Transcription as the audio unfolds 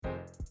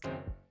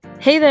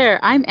Hey there,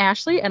 I'm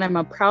Ashley, and I'm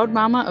a proud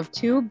mama of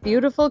two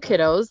beautiful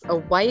kiddos, a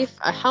wife,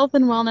 a health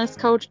and wellness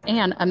coach,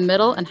 and a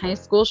middle and high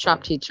school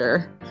shop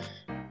teacher.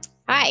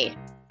 Hi,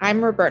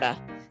 I'm Roberta,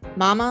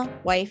 mama,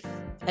 wife,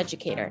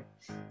 educator.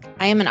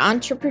 I am an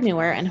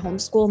entrepreneur and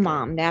homeschool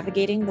mom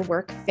navigating the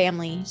work,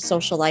 family,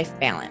 social life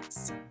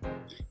balance.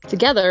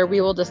 Together,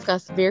 we will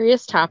discuss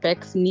various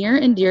topics near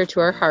and dear to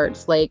our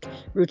hearts, like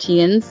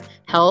routines,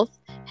 health,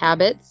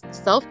 habits,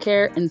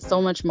 self-care, and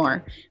so much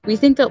more. We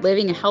think that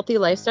living a healthy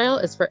lifestyle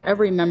is for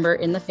every member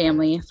in the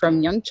family,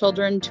 from young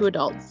children to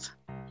adults.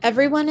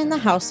 Everyone in the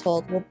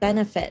household will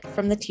benefit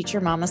from the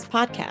Teacher Mamas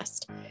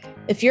podcast.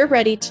 If you're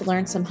ready to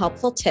learn some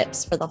helpful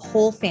tips for the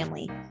whole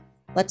family,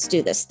 let's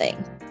do this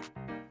thing.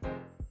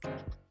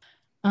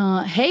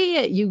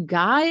 Hey, you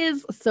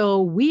guys.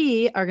 So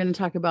we are going to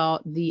talk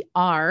about the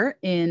R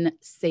in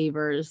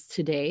Savers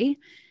today.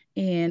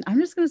 And I'm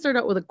just going to start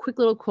out with a quick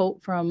little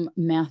quote from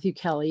Matthew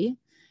Kelly.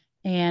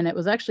 And it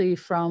was actually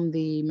from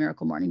the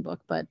Miracle Morning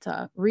book. But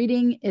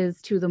reading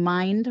is to the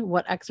mind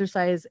what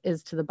exercise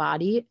is to the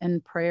body,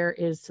 and prayer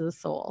is to the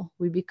soul.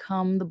 We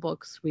become the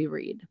books we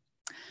read.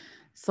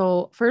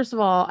 So first of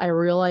all, I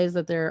realize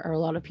that there are a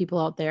lot of people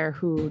out there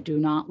who do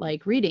not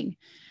like reading.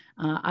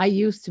 I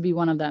used to be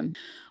one of them.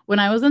 When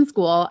I was in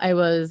school, I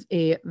was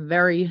a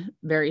very,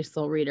 very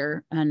slow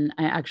reader, and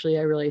I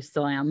really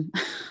still am.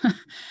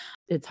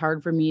 It's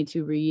hard for me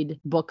to read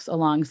books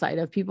alongside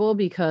of people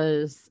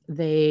because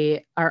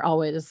they are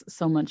always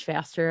so much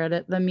faster at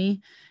it than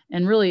me.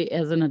 And really,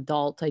 as an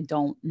adult, I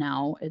don't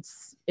now.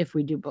 It's if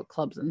we do book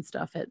clubs and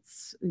stuff,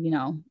 it's,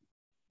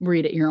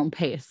 read at your own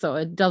pace. So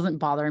it doesn't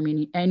bother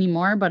me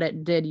anymore, but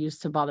it did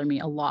used to bother me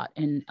a lot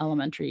in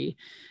elementary,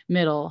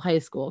 middle, high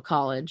school,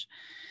 college.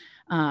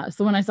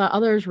 So when I saw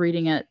others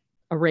reading at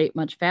a rate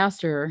much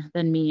faster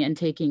than me and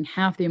taking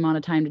half the amount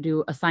of time to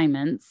do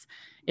assignments,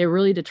 it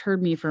really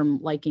deterred me from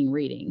liking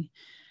reading.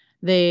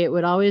 They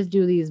would always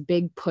do these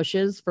big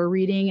pushes for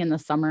reading in the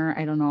summer.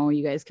 I don't know,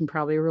 you guys can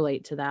probably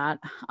relate to that.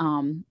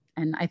 And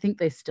I think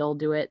they still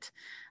do it.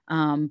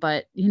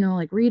 But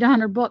like read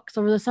 100 books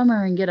over the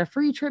summer and get a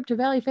free trip to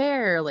Valley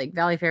Fair. Like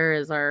Valley Fair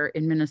is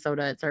in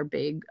Minnesota, it's our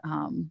big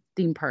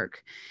theme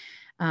park.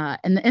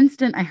 And the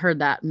instant I heard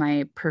that,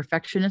 my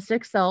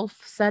perfectionistic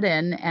self set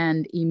in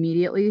and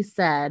immediately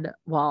said,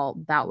 well,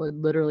 that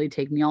would literally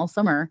take me all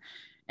summer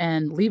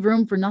and leave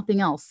room for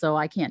nothing else. So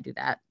I can't do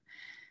that.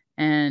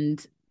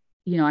 And,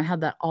 I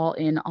had that all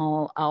in,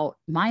 all out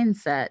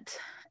mindset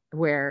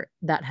where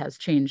that has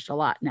changed a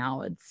lot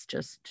now. It's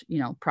just,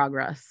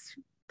 progress.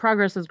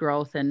 Progress is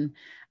growth. And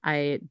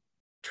I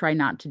try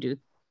not to do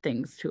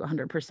things to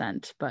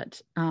 100%.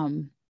 But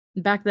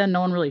back then,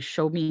 no one really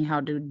showed me how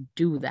to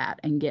do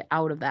that and get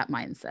out of that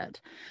mindset.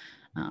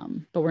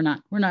 But we're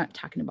not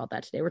talking about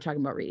that today. We're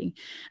talking about reading.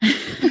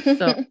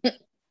 So,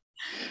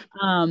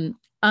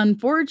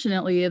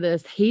 unfortunately,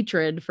 this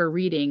hatred for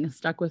reading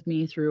stuck with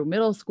me through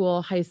middle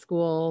school, high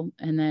school,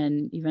 and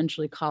then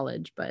eventually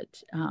college. But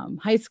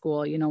high school,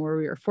 where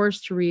we were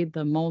forced to read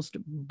the most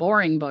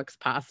boring books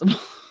possible,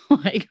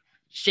 like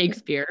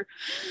Shakespeare.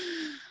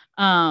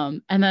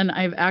 And then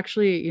I've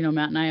actually,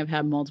 Matt and I have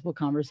had multiple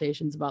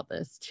conversations about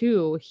this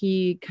too.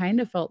 He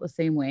kind of felt the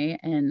same way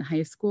in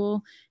high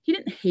school. He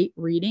didn't hate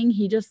reading.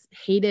 He just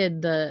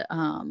hated the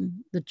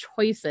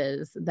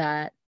choices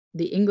that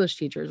the English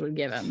teachers would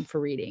give him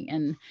for reading.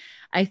 And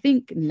I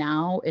think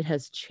now it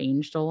has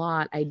changed a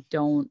lot.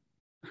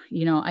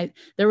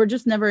 There were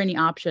just never any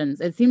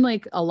options. It seemed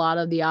like a lot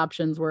of the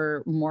options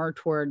were more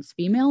towards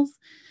females.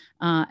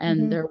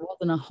 And there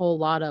wasn't a whole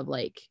lot of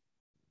like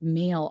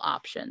male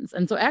options.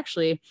 And so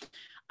actually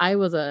I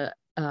was a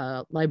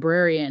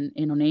librarian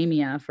in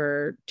Onamia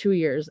for 2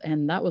 years.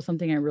 And that was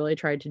something I really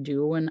tried to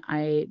do when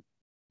I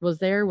was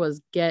there,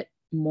 was get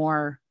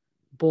more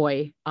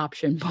boy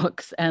option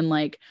books and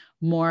like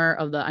more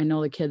of I know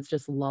the kids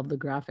just love the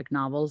graphic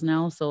novels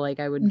now. So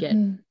like I would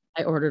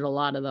I ordered a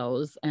lot of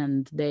those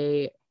and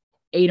they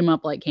ate them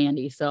up like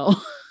candy. So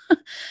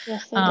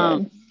yes, they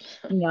did.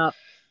 Yeah.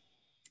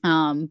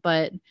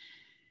 But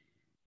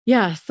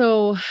yeah,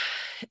 so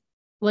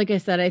like I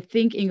said, I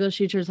think English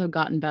teachers have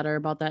gotten better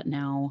about that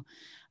now.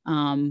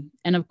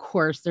 And of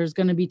course, there's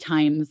going to be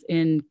times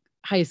in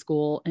high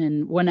school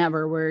and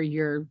whenever where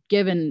you're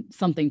given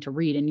something to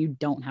read and you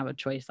don't have a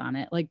choice on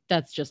it. Like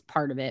that's just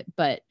part of it.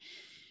 But,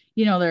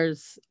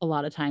 there's a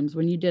lot of times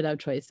when you did have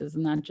choices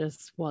and that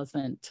just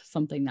wasn't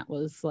something that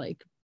was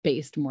like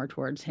based more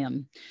towards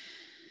him.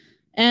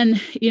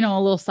 And, a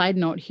little side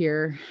note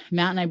here,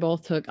 Matt and I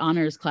both took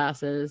honors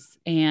classes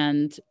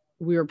and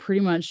we were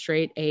pretty much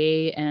straight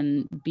A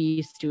and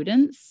B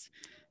students.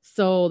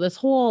 So this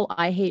whole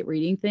I hate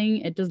reading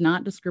thing, it does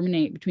not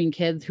discriminate between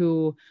kids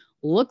who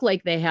look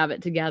like they have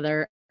it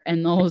together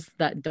and those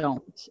that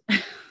don't.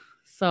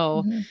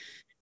 So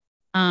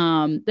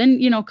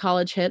then,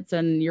 college hits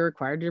and you're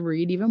required to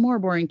read even more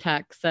boring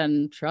texts.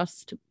 And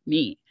trust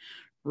me,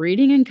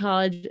 reading in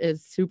college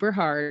is super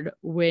hard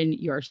when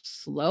you're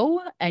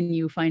slow and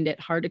you find it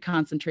hard to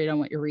concentrate on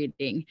what you're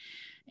reading.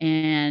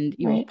 And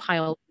you have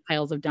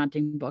piles of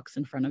daunting books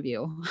in front of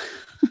you.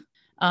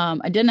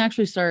 I didn't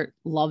actually start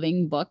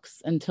loving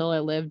books until I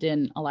lived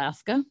in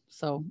Alaska.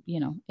 So,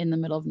 in the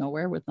middle of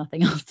nowhere with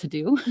nothing else to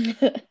do.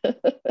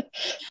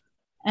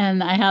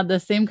 And I had the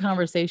same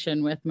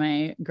conversation with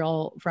my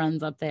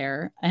girlfriends up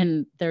there,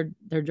 and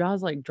their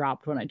jaws like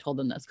dropped when I told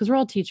them this, because we're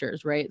all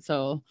teachers, right?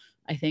 So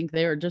I think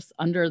they were just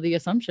under the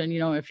assumption,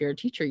 if you're a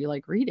teacher, you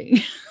like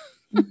reading.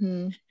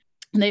 Mm-hmm.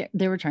 And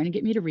they were trying to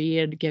get me to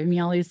read, giving me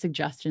all these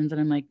suggestions.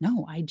 And I'm like,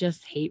 no, I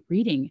just hate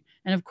reading.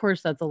 And of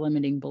course, that's a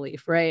limiting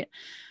belief, right?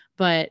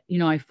 But,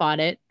 I fought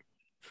it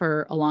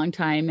for a long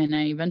time, and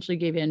I eventually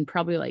gave in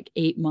probably like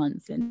 8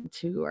 months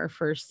into our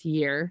first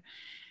year.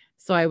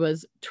 So I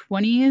was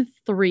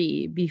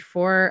 23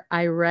 before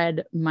I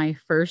read my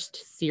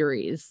first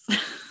series.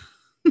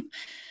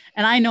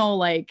 And I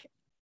know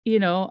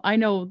I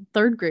know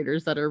third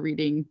graders that are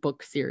reading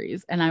book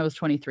series, and I was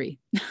 23.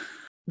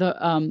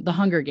 The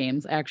Hunger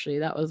Games, actually,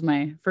 that was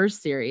my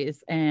first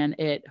series, and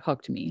it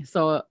hooked me.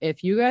 So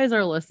if you guys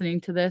are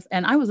listening to this,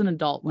 and I was an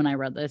adult when I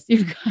read this,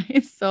 you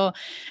guys, so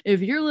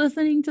if you're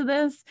listening to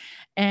this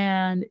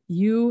and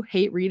you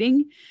hate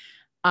reading,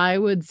 I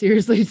would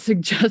seriously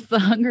suggest the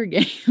Hunger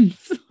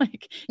Games.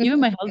 Like, even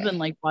my husband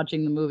liked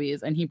watching the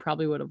movies, and he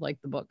probably would have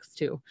liked the books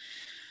too.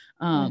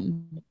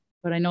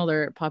 But I know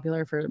they're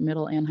popular for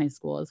middle and high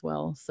school as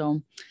well.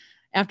 So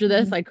after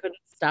this, I couldn't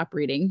stop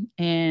reading.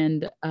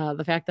 And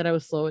the fact that I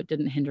was slow, it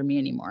didn't hinder me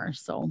anymore.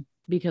 So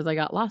because I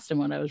got lost in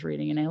what I was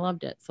reading and I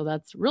loved it. So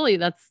that's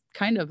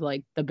kind of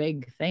like the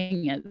big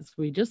thing, is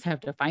we just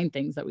have to find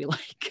things that we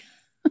like.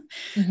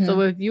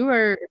 So if you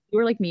were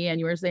like me and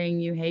you were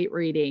saying you hate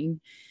reading,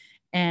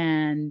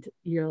 and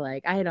you're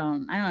like, I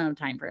don't have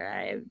time for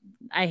it,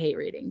 I hate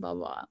reading, blah,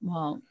 blah.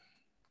 Well,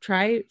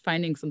 try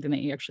finding something that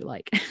you actually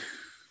like.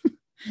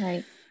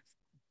 Right.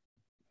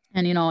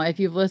 And, if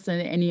you've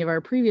listened to any of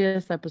our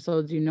previous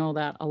episodes,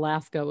 that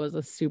Alaska was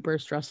a super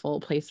stressful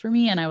place for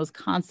me. And I was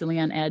constantly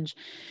on edge,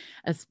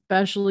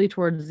 especially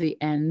towards the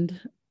end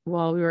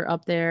while we were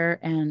up there,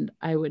 and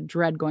I would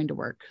dread going to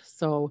work.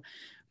 So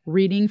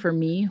reading for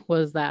me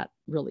was that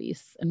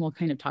release. And we'll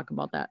kind of talk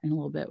about that in a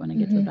little bit when I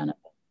get to the benefit.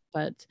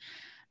 But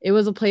it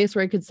was a place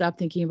where I could stop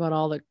thinking about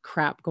all the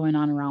crap going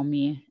on around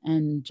me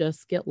and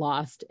just get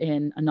lost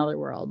in another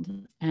world.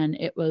 And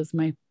it was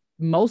my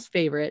most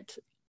favorite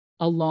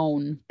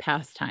alone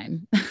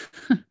pastime.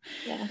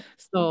 Yeah.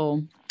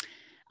 So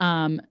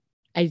I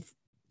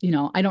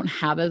don't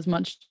have as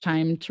much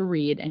time to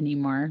read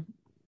anymore.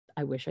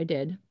 I wish I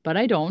did, but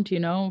I don't,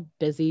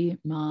 busy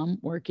mom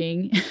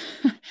working.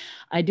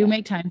 I do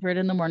make time for it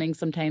in the morning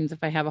sometimes if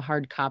I have a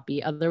hard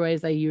copy.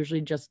 Otherwise, I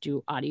usually just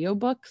do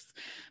audiobooks,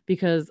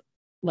 because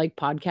like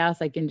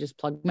podcasts, I can just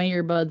plug my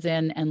earbuds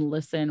in and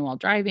listen while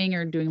driving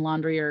or doing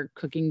laundry or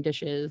cooking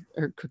dishes.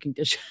 I'm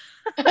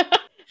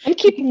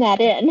keeping that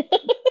in.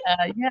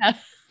 Yeah.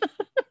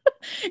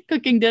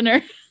 Cooking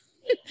dinner.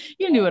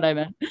 You knew what I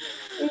meant.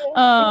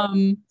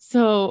 Yeah.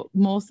 So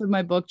most of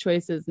my book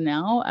choices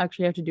now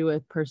actually have to do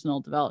with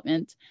personal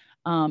development.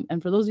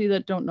 And for those of you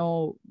that don't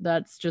know,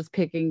 that's just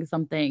picking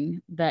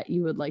something that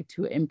you would like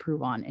to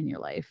improve on in your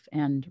life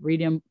and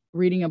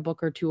reading a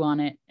book or two on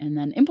it and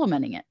then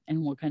implementing it.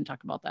 And we'll kind of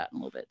talk about that in a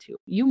little bit too.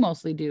 You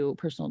mostly do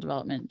personal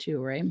development too,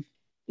 right?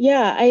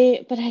 Yeah,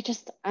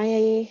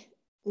 I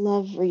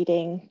love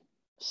reading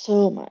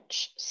so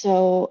much.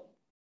 So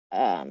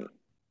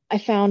I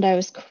found I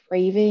was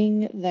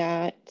craving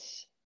the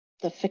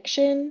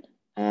fiction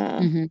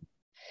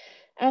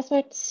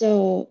aspect.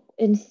 So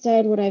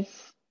instead, what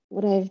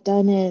I've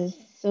done is,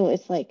 so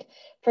it's like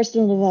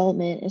personal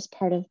development is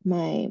part of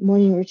my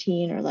morning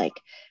routine, or like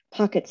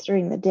pockets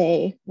during the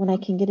day when I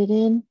can get it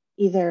in,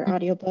 either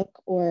audiobook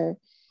or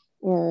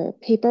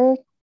paper.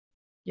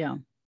 Yeah.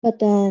 But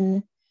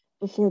then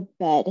before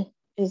bed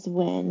is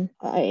when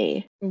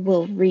I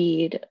will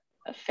read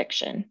a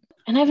fiction.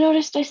 And I've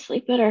noticed I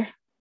sleep better.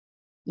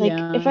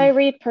 Like if I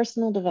read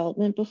personal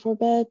development before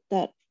bed,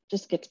 that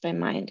just gets my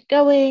mind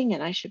going,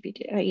 and I should be,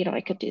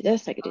 I could do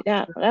this, I could do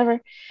that, whatever.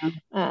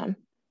 But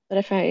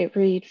if I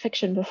read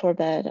fiction before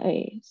bed,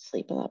 I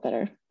sleep a lot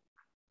better.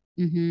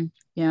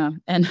 Yeah.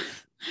 And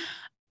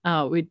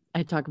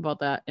I talk about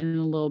that in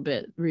a little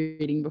bit,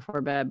 reading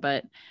before bed,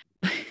 but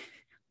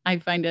I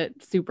find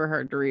it super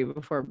hard to read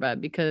before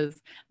bed,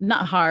 because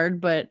not hard,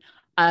 but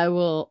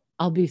I'll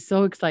be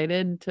so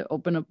excited to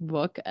open up a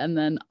book and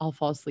then I'll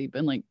fall asleep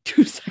in like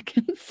 2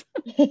 seconds.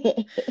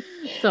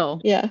 So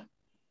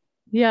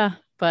yeah.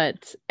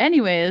 But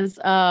anyways,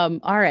 all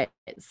right.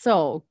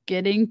 So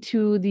getting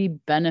to the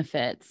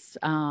benefits.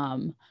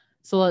 So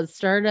let's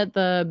start at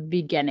the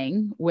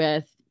beginning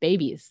with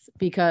babies,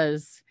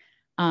 because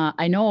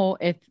I know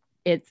if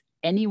it's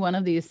any one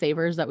of these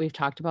savers that we've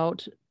talked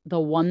about, the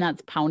one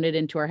that's pounded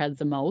into our heads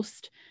the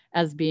most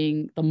as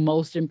being the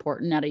most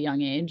important at a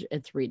young age,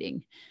 it's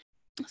reading.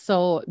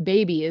 So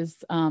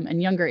babies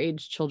and younger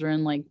age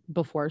children, like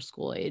before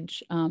school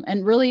age,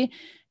 and really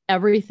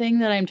everything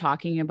that I'm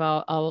talking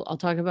about, I'll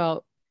talk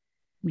about,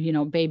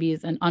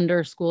 babies and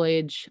under school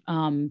age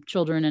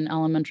children in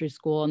elementary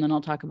school, and then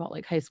I'll talk about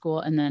like high school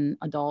and then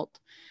adult.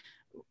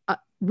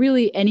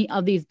 Really, any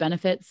of these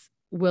benefits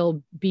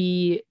will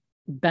be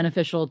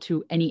beneficial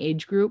to any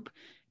age group.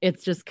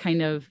 It's just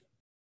kind of,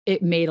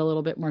 it made a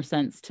little bit more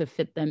sense to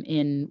fit them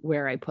in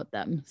where I put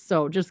them.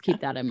 So just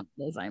keep that in mind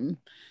as I'm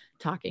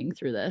talking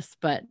through this.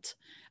 But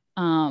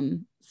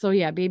so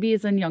yeah,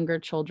 babies and younger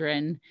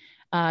children,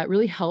 it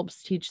really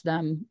helps teach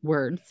them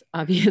words,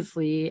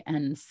 obviously,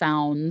 and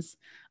sounds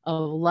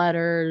of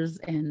letters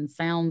and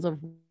sounds of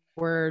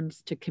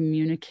words to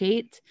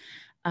communicate.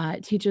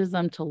 It teaches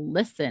them to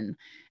listen,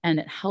 and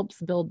it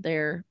helps build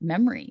their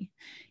memory,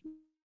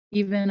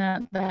 even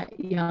at that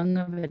young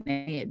of an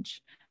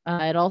age.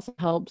 It also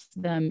helps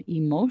them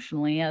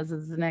emotionally, as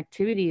is an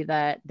activity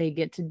that they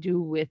get to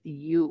do with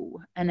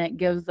you. And it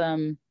gives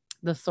them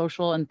the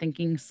social and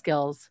thinking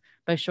skills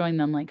by showing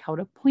them like how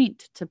to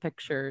point to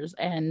pictures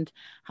and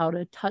how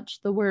to touch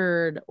the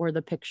word or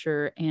the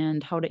picture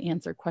and how to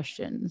answer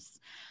questions.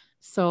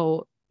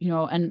 So,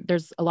 and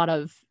there's a lot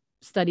of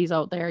studies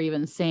out there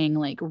even saying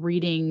like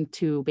reading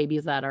to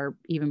babies that are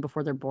even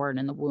before they're born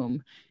in the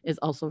womb is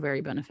also very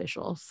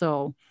beneficial.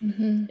 So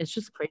it's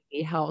just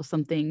crazy how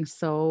something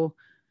so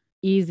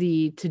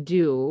easy to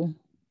do,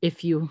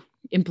 if you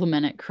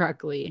implement it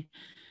correctly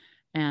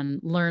and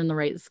learn the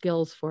right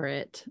skills for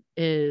it,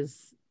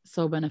 is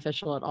so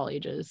beneficial at all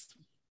ages.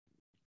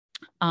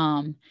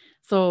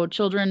 So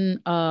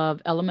children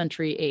of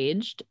elementary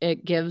aged,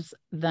 it gives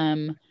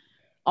them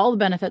all the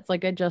benefits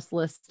like I just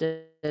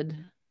listed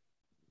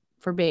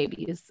for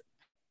babies,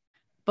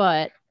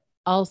 but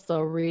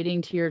also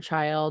reading to your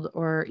child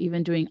or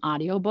even doing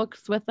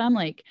audiobooks with them.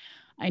 Like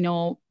I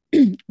know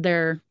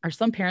there are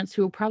some parents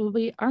who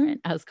probably aren't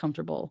as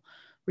comfortable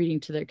reading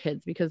to their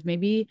kids because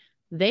maybe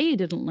they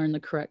didn't learn the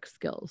correct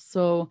skills.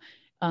 So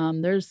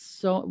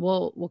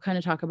we'll kind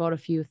of talk about a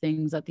few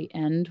things at the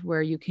end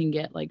where you can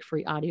get like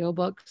free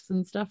audiobooks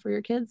and stuff for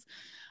your kids.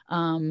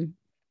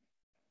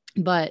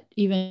 But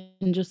even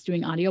just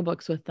doing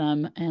audiobooks with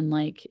them, and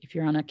like if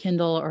you're on a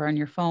Kindle or on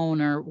your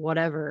phone or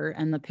whatever,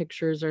 and the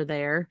pictures are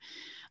there,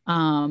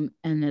 and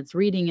it's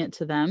reading it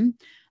to them,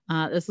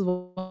 this is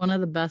one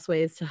of the best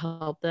ways to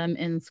help them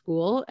in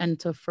school and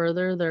to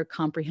further their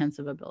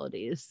comprehensive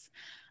abilities.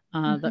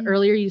 The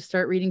earlier you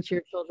start reading to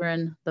your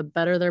children, the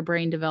better their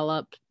brain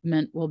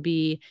development will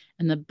be,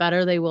 and the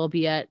better they will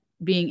be at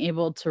being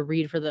able to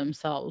read for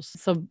themselves.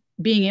 So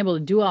being able to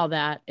do all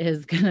that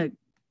is going to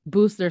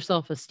boost their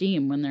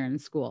self-esteem when they're in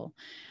school.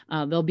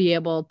 They'll be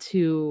able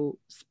to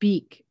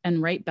speak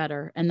and write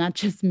better, and that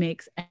just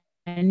makes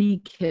any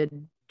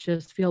kid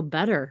just feel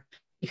better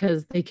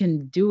because they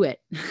can do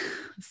it.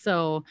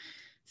 So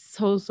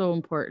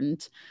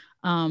important.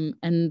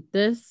 And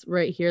this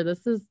right here,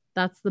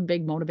 that's the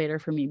big motivator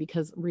for me,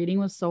 because reading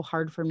was so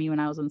hard for me when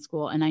I was in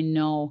school, and I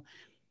know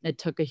it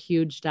took a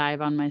huge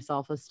dive on my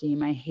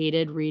self-esteem. I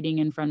hated reading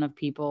in front of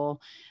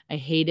people. I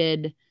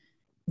hated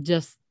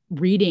just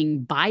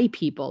reading by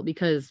people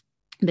because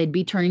they'd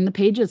be turning the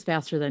pages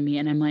faster than me.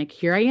 And I'm like,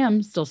 here I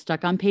am still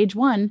stuck on page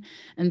 1.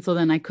 And so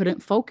then I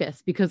couldn't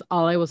focus because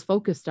all I was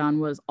focused on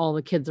was all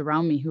the kids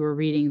around me who were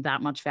reading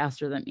that much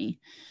faster than me.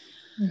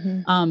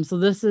 So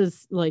this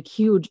is like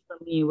huge for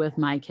me with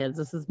my kids.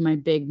 This is my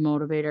big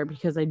motivator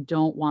because I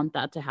don't want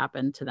that to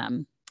happen to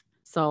them.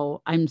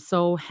 So I'm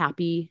so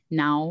happy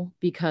now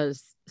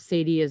because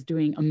Sadie is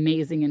doing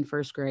amazing in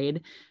first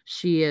grade.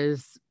 She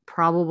is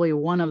probably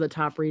one of the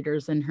top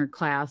readers in her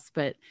class,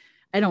 but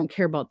I don't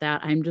care about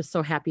that. I'm just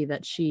so happy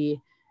that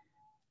she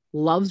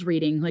loves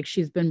reading. Like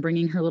she's been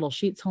bringing her little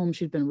sheets home.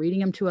 She's been reading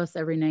them to us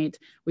every night.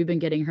 We've been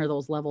getting her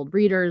those leveled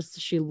readers.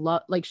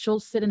 She'll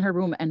sit in her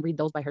room and read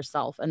those by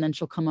herself. And then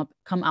she'll come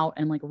out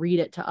and like read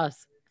it to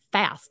us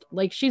fast.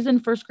 Like she's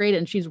in first grade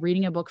and she's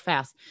reading a book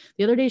fast.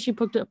 The other day she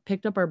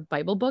picked up our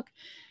Bible book,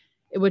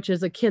 which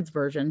is a kid's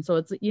version. So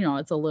it's,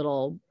 it's a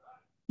little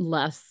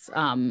less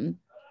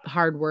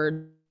hard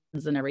words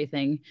and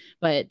everything,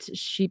 but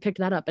she picked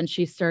that up and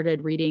she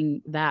started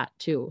reading that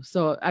too.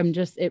 So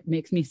it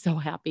makes me so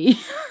happy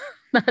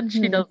that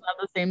she doesn't have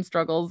the same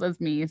struggles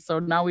as me. So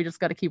now we just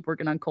got to keep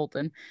working on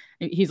Colton.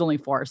 He's only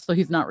 4, so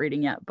he's not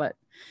reading yet, but.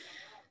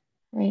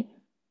 Right.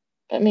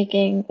 But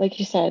making, like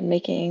you said,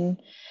 making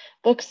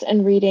books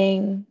and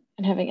reading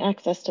and having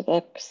access to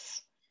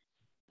books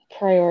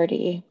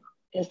priority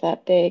is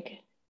that big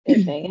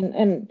thing.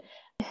 And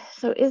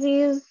so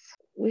Izzy's,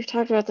 we've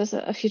talked about this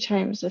a few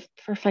times with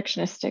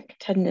perfectionistic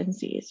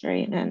tendencies,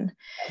 right?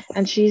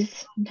 And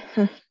she's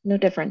no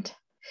different.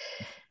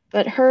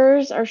 But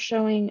hers are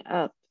showing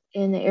up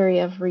in the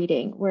area of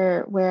reading,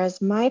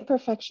 whereas my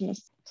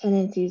perfectionist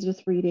tendencies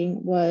with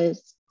reading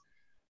was,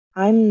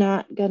 I'm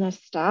not gonna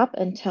stop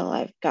until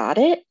I've got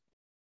it.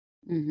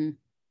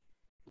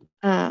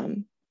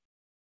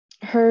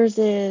 Hers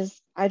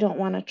is, I don't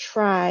want to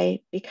try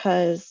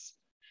because,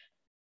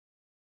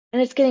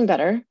 and it's getting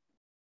better,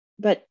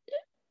 but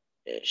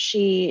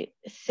she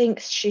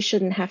thinks she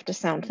shouldn't have to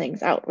sound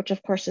things out, which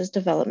of course is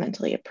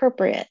developmentally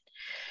appropriate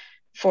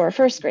for a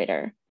first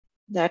grader.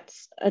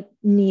 That's a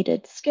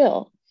needed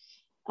skill,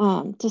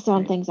 to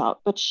sound things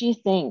out. But she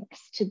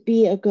thinks to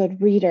be a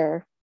good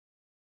reader,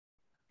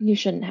 you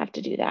shouldn't have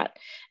to do that.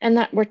 And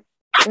that we're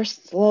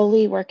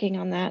slowly working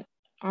on that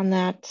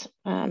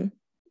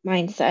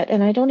mindset.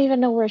 And I don't even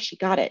know where she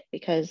got it,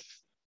 because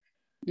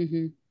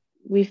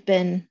we've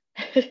been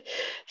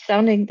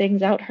sounding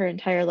things out her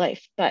entire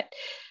life. But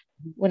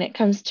when it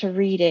comes to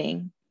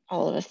reading,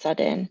 all of a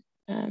sudden,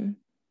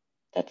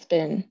 it's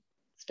been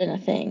a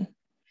thing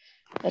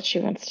that she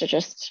wants to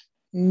just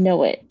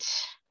know it.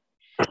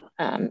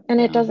 And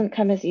it doesn't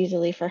come as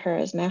easily for her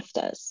as math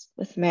does.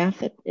 With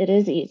math, it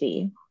is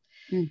easy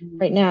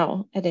right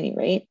now, at any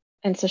rate.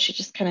 And so she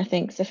just kind of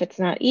thinks, if it's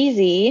not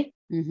easy,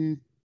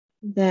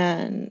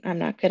 then I'm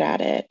not good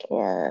at it,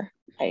 or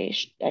I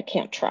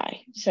can't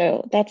try.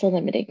 So that's a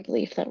limiting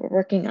belief that we're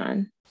working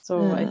on.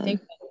 So I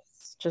think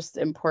it's just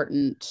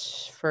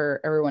important for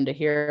everyone to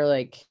hear,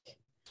 like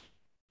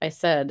I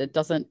said, it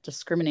doesn't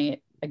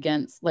discriminate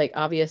against, like,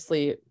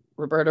 obviously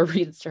Roberta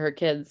reads to her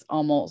kids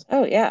almost,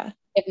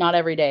 if not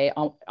every day,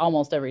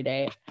 almost every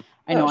day.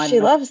 I know she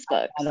loves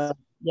books.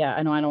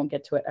 I know I don't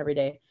get to it every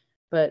day,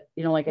 but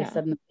you know, like I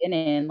said in the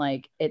beginning,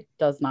 like, it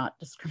does not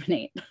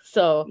discriminate.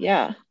 So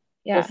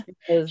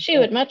she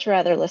would much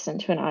rather listen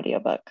to an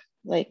audiobook,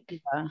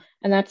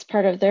 and that's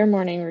part of their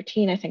morning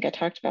routine. I think I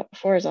talked about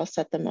before, is I'll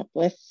set them up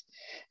with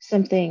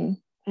something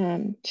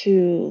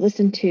to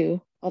listen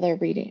to while they're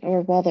reading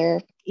or while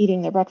they're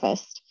eating their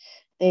breakfast.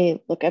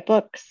 They look at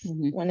books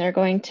when they're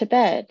going to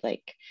bed.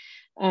 Like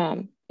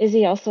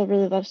Izzy also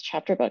really loves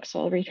chapter books,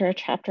 so I'll read her a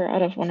chapter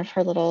out of one of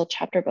her little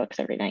chapter books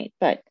every night,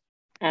 but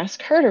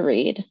ask her to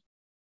read.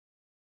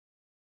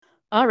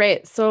 All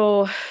right.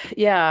 So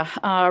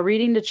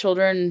reading to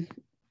children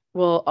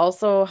will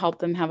also help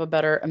them have a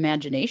better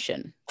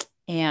imagination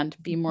and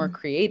be more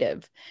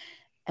creative.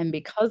 And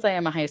because I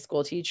am a high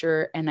school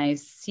teacher and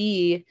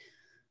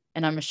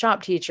I'm a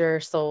shop teacher,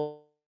 so,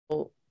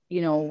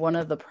 you know, one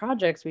of the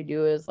projects we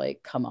do is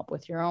like come up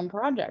with your own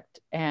project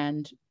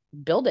and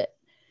build it.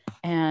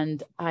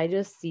 And I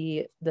just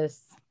see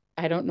this,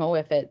 I don't know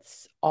if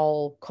it's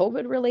all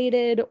COVID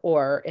related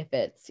or if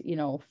it's, you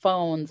know,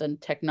 phones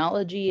and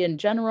technology in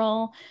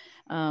general.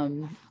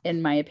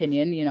 In my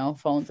opinion, you know,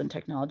 phones and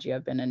technology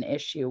have been an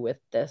issue with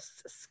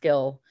this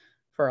skill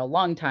for a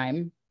long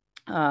time.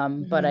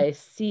 But I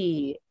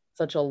see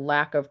such a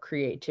lack of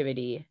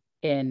creativity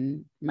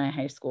in my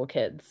high school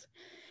kids.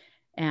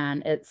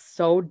 And it's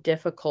so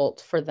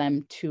difficult for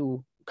them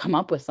to come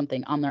up with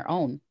something on their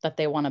own that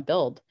they want to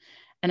build.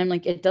 And I'm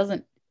like, it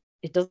doesn't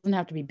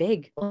have to be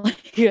big.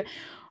 Like,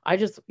 I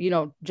just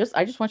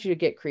want you to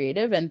get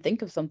creative and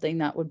think of something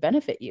that would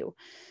benefit you.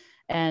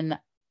 And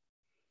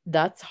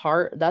that's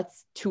hard.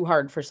 That's too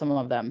hard for some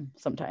of them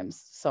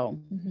sometimes. So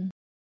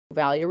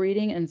value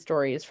reading and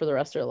stories for the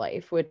rest of their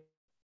life, which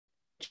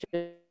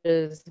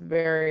is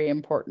very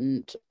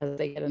important as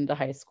they get into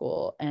high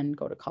school and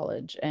go to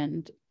college,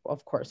 and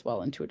of course,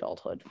 well into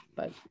adulthood.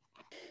 But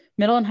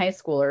middle and high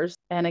schoolers,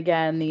 and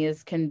again,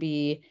 these can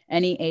be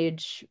any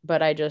age,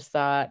 but I just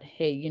thought,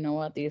 hey, you know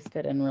what? These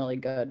fit in really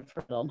good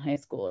for middle and high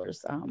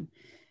schoolers.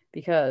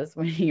 Because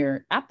when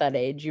you're at that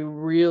age, you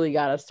really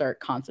got to start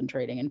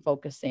concentrating and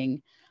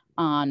focusing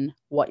on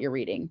what you're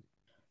reading.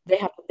 They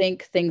have to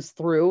think things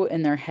through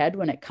in their head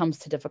when it comes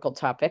to difficult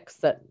topics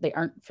that they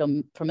aren't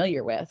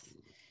familiar with.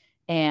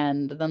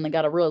 And then they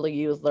got to really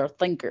use their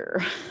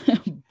thinker.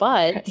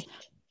 But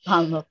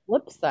on the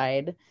flip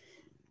side,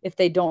 if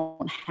they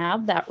don't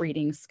have that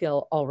reading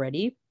skill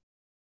already,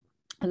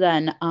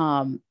 then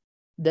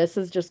this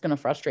is just going to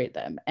frustrate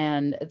them,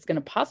 and it's going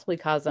to possibly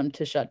cause them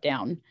to shut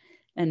down.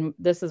 And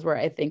this is where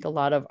I think a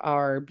lot of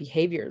our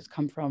behaviors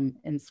come from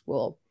in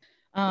school.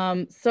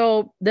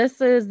 So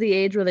this is the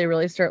age where they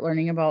really start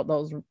learning about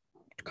those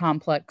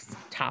complex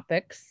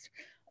topics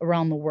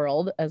around the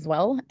world as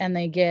well. And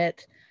they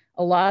get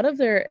a lot of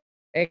their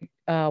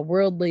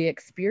worldly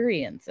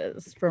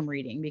experiences from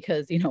reading,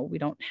 because, you know, we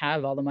don't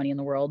have all the money in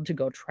the world to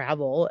go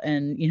travel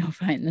and, you know,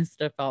 find this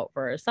stuff out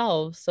for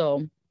ourselves.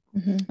 So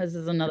this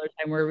is another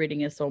time where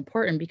reading is so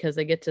important, because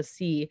they get to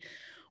see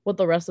what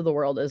the rest of the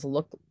world is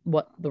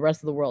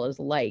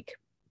like.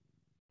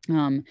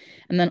 And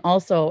then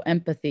also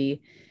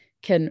empathy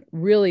can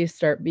really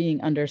start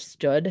being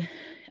understood,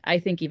 I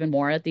think, even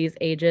more at these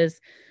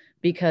ages,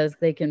 because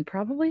they can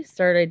probably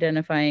start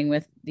identifying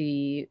with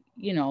the,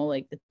 you know,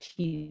 like the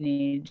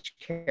teenage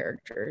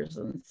characters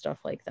and stuff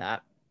like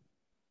that.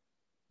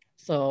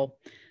 So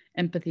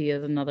empathy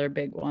is another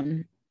big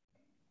one.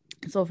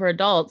 So for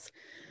adults,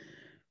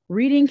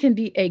 reading can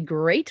be a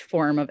great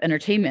form of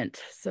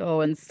entertainment.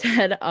 So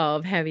instead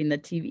of having the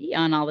TV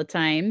on all the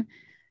time,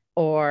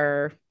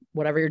 or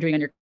whatever you're doing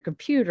on your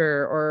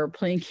computer, or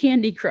playing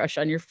Candy Crush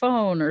on your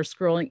phone, or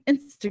scrolling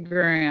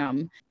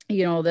Instagram,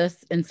 you know,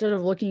 this, instead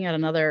of looking at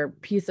another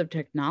piece of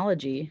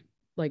technology,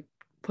 like,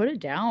 put it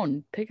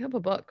down, pick up a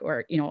book.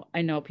 Or, you know,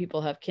 I know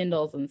people have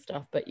Kindles and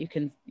stuff, but you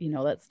can, you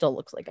know, that still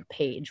looks like a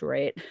page,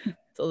 right?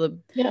 So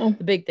the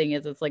big thing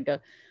is it's like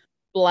a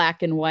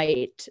black and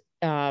white.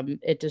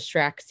 It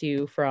distracts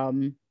you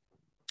from,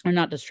 or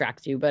not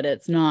distracts you, but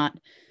it's not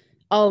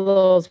all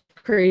those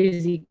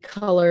crazy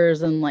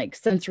colors and like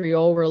sensory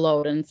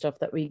overload and stuff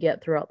that we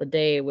get throughout the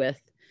day with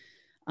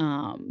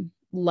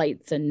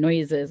lights and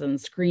noises and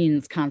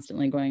screens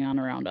constantly going on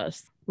around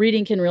us.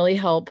 Reading can really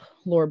help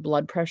lower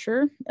blood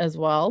pressure as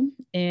well,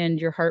 and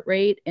your heart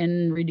rate,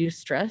 and reduce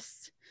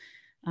stress.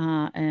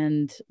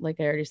 And like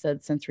I already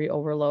said, sensory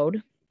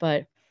overload.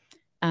 But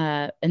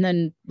and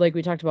then, like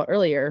we talked about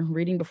earlier,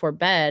 reading before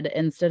bed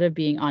instead of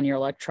being on your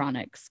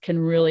electronics can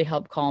really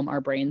help calm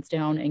our brains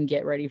down and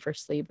get ready for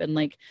sleep. And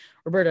like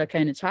Roberta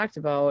kind of talked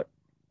about,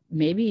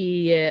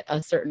 maybe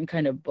a certain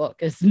kind of book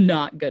is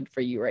not good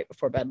for you right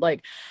before bed.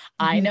 Like,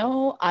 I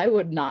know I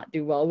would not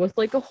do well with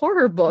like a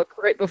horror book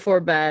right before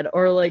bed,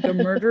 or like a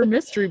murder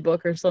mystery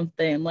book or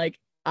something. Like,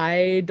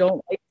 I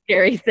don't like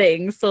scary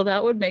things, so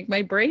that would make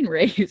my brain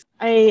race.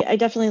 I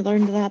definitely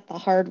learned that the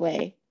hard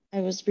way. I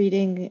was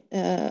reading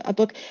a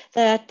book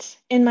that,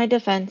 in my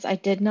defense, I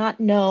did not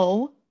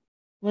know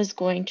was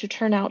going to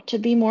turn out to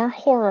be more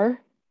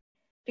horror,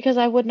 because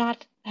I would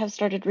not have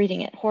started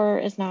reading it. Horror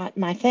is not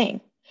my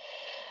thing.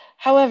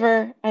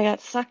 However, I got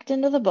sucked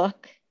into the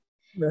book,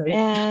 Right.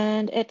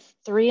 and it's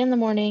 3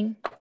 a.m.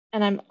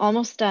 and I'm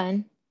almost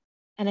done,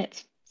 and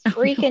it's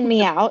freaking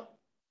me out.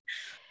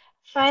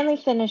 Finally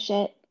finish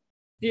it.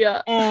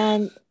 Yeah.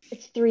 And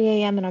it's 3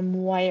 a.m. and I'm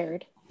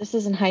wired. This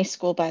is in high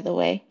school, by the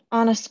way,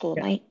 on a school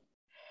night.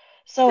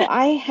 So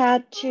I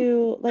had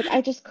to, like,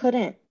 I just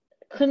could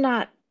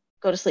not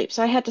go to sleep.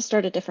 So I had to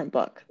start a different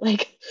book.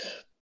 Like,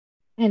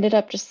 I ended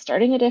up just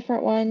starting a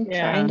different one,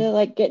 trying to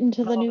like get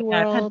into the new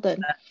world.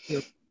 And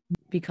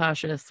be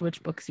cautious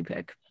which books you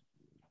pick.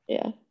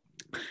 Yeah.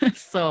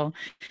 So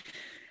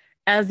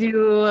as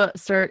you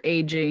start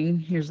aging,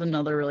 here's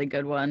another really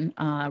good one.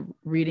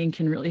 Reading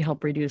can really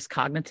help reduce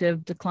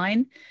cognitive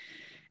decline,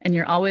 and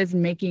you're always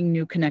making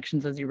new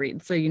connections as you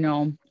read. So,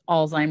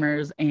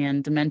 Alzheimer's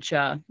and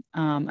dementia.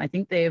 I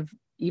think they've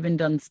even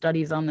done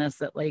studies on this,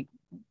 that like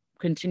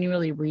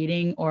continually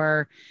reading,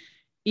 or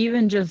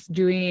even just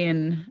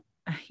doing,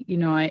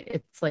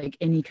 it's like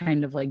any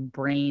kind of like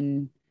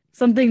brain,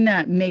 something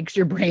that makes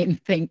your brain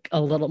think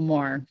a little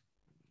more,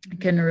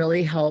 can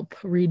really help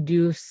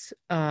reduce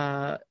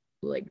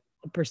like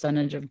a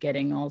percentage of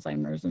getting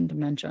Alzheimer's and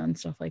dementia and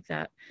stuff like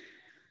that.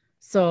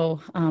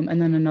 So,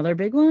 and then another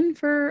big one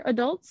for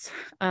adults,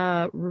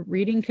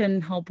 reading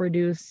can help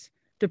reduce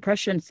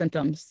depression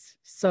symptoms.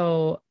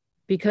 So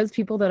because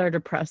people that are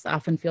depressed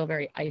often feel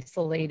very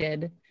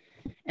isolated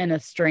and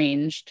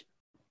estranged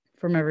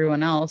from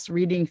everyone else,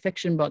 reading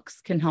fiction books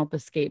can help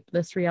escape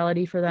this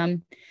reality for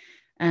them.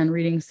 And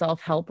reading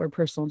self-help or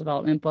personal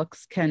development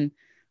books can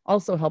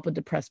also help a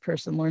depressed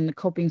person learn the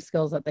coping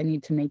skills that they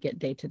need to make it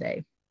day to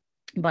day.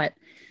 But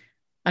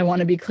I want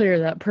to be clear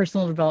that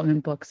personal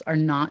development books are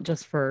not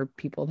just for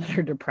people that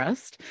are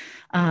depressed.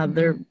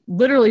 They're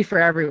literally for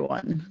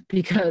everyone,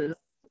 because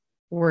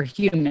we're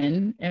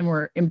human and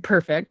we're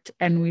imperfect,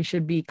 and we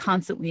should be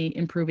constantly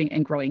improving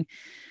and growing.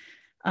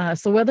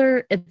 So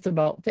whether it's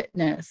about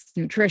fitness,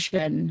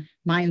 nutrition,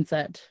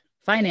 mindset,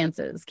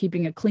 finances,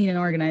 keeping a clean and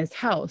organized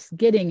house,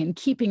 getting and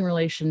keeping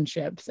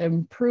relationships,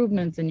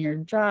 improvements in your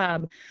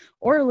job,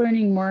 or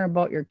learning more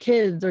about your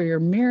kids or your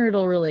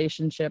marital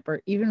relationship,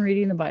 or even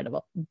reading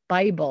the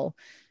Bible,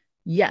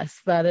 yes,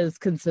 that is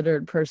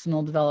considered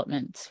personal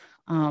development.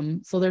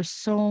 So there's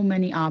so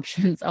many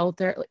options out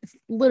there. It's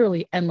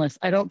literally endless.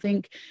 I don't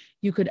think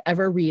you could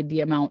ever read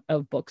the amount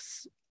of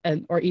books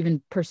or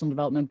even personal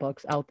development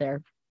books out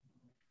there.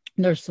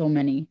 There's so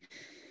many.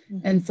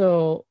 And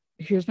so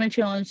here's my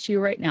challenge to you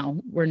right now.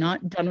 We're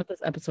not done with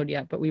this episode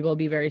yet, but we will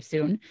be very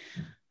soon.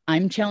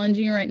 I'm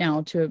challenging you right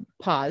now to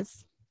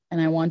pause,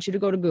 and I want you to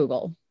go to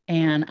Google,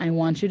 and I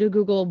want you to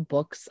Google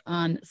books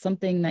on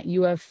something that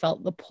you have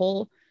felt the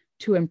pull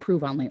to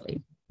improve on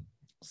lately.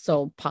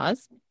 So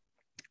pause,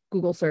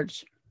 Google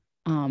search,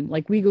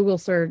 like we Google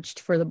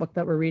searched for the book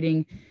that we're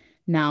reading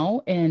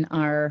now in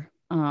our,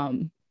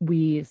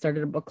 we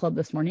started a book club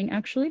this morning,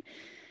 actually.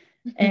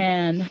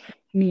 And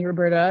me,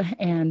 Roberta,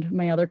 and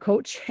my other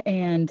coach,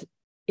 and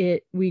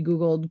we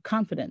Googled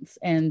confidence,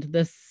 and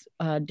this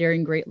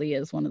Daring Greatly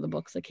is one of the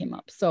books that came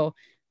up. So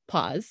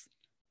pause,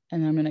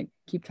 and I'm going to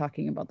keep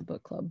talking about the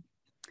book club.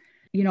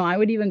 I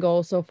would even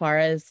go so far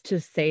as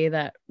to say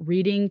that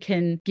reading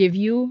can give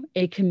you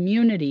a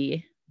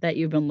community that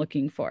you've been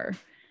looking for.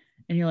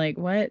 And you're like,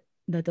 what?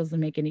 That doesn't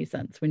make any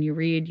sense. When you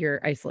read, you're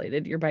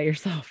isolated, you're by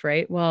yourself,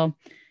 right? Well,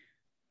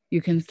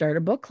 you can start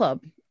a book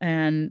club.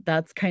 And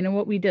that's kind of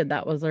what we did.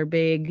 That was our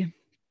big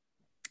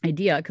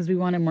idea, because we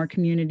wanted more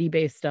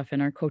community-based stuff in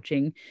our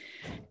coaching.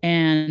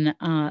 And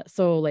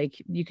so like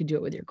you could do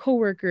it with your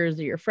coworkers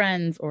or your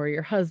friends or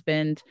your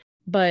husband.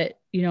 But,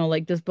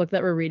 like this book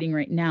that we're reading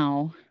right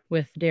now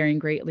with Daring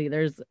Greatly,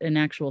 there's an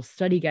actual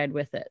study guide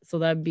with it. So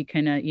that'd be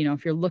kind of,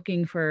 if you're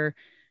looking for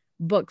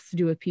books to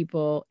do with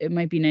people, it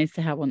might be nice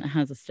to have one that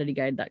has a study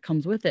guide that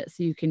comes with it.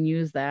 So you can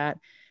use that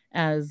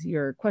as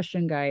your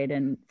question guide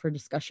and for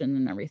discussion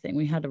and everything.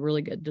 We had a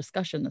really good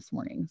discussion this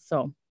morning.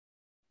 So,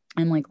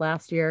 and like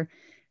last year,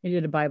 I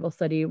did a Bible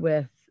study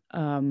with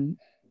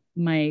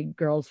my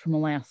girls from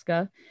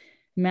Alaska.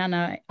 Matt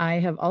and I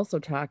have also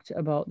talked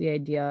about the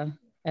idea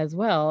as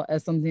well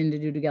as something to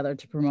do together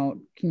to promote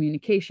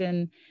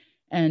communication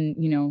and,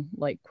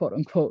 like quote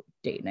unquote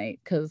date night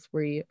because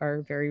we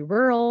are very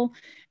rural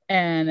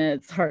and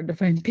it's hard to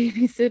find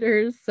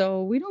babysitters.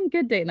 So we don't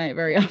get date night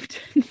very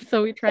often.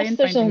 So we try Plus, and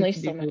there's find things only to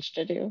so do. much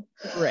to do.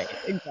 Right,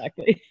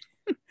 exactly.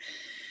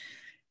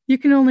 You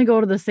can only go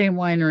to the same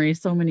winery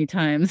so many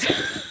times.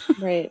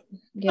 Right.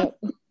 Yep.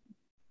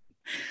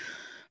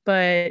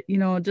 But,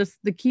 just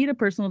the key to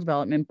personal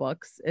development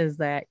books is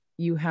that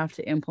you have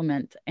to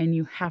implement and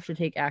you have to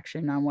take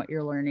action on what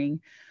you're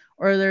learning,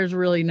 or there's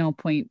really no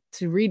point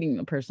to reading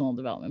the personal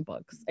development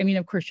books. I mean,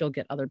 of course, you'll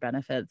get other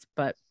benefits,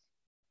 but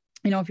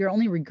if you're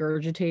only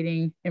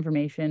regurgitating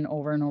information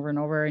over and over and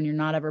over and you're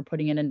not ever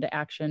putting it into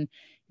action,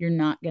 you're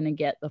not going to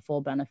get the full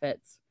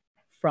benefits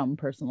from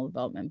personal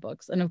development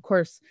books. And of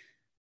course,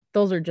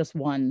 those are just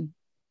one,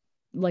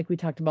 like we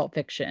talked about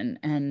fiction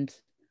and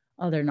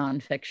other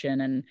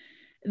nonfiction. And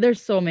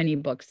there's so many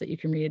books that you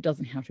can read. It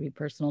doesn't have to be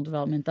personal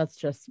development. That's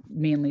just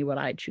mainly what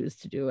I choose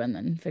to do. And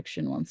then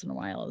fiction once in a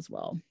while as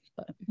well.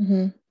 But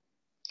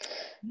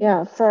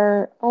yeah,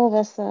 for all of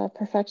us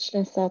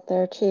perfectionists out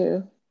there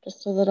too,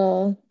 just a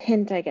little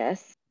hint, I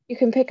guess. You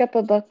can pick up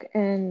a book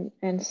and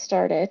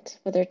start it,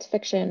 whether it's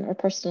fiction or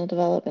personal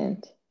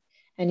development,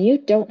 and you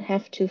don't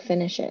have to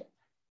finish it.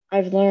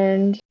 I've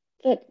learned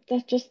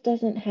that just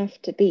doesn't have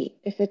to be.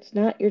 If it's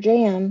not your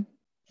jam,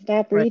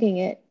 stop reading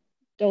it.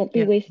 Don't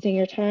be wasting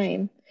your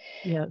time.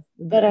 Yeah.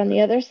 Exactly. But on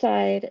the other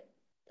side,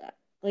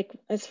 like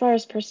as far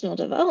as personal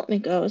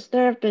development goes,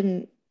 there have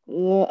been a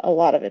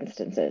lot of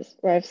instances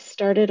where I've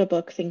started a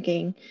book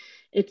thinking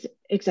it's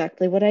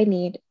exactly what I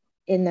need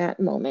in that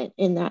moment,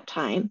 in that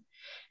time.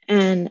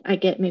 And I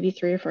get maybe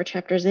 3 or 4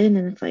 chapters in,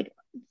 and it's like,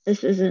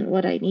 this isn't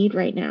what I need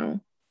right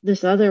now.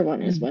 This other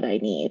one is what I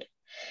need.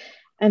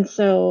 And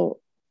so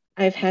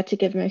I've had to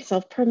give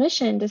myself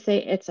permission to say,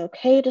 it's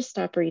okay to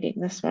stop reading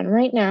this one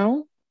right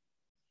now.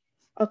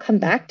 I'll come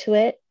back to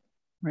it.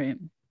 Right.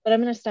 But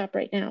I'm going to stop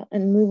right now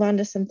and move on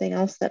to something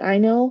else that I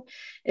know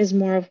is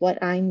more of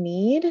what I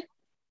need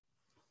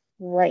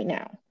right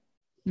now.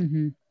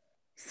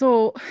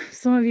 So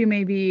some of you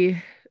may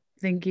be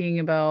thinking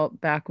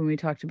about back when we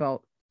talked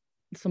about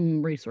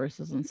some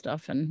resources and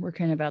stuff, and we're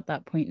kind of at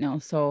that point now.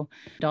 So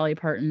Dolly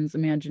Parton's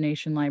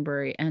Imagination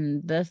Library,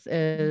 and this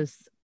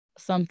is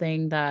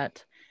something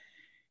that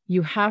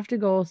you have to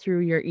go through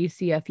your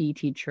ECFE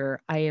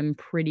teacher. I am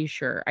pretty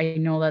sure. I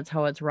know that's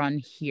how it's run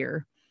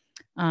here.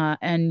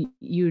 And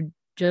you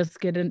just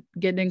get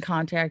in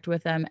contact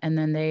with them, and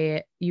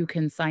then you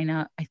can sign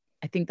up.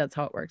 I think that's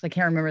how it works. I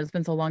can't remember. It's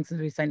been so long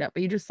since we signed up,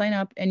 but you just sign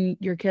up and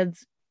your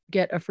kids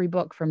get a free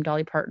book from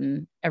Dolly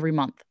Parton every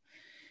month.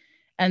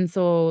 And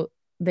so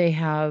they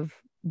have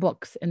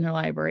books in their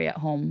library at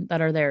home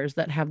that are theirs,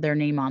 that have their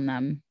name on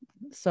them.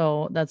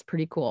 So that's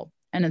pretty cool.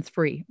 And it's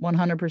free,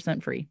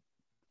 100% free.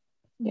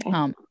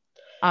 Yeah.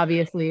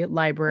 Obviously,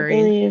 libraries.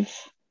 I believe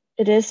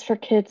it is for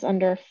kids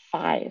under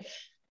 5.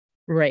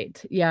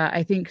 Right. Yeah.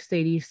 I think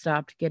Sadie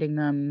stopped getting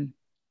them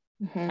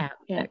at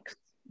 6.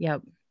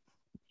 Yep.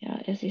 Yeah,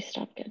 Izzy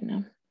stopped getting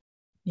them.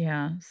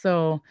 Yeah.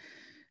 So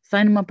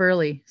sign them up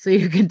early so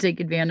you can take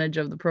advantage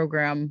of the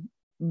program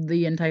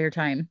the entire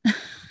time.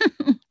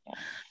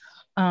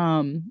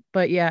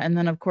 But yeah, and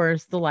then of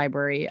course the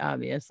library,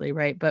 obviously,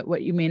 right? But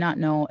what you may not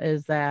know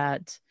is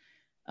that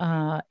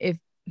if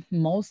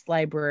most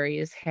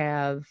libraries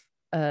have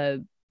a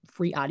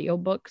free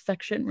audiobook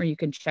section where you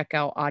can check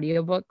out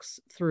audiobooks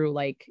through,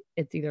 like,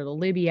 it's either the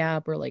Libby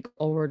app or like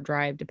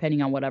Overdrive,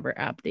 depending on whatever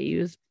app they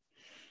use.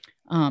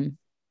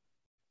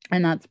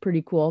 And that's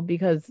pretty cool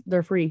because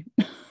they're free.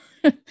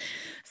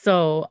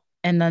 So,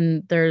 and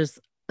then there's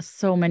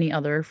so many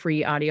other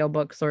free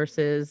audiobook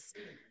sources.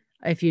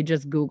 If you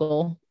just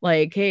Google,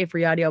 like, hey,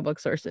 free audiobook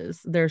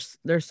sources, there's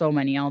so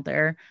many out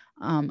there.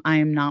 I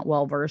am not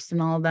well versed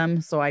in all of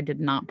them, so I did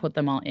not put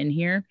them all in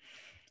here.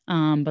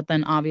 But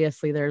then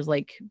obviously there's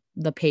like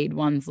the paid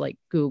ones like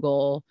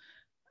Google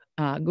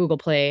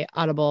Play,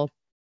 Audible,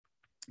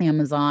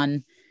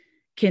 Amazon,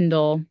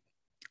 Kindle.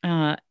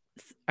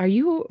 Are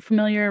you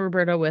familiar,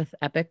 Roberta, with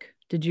Epic?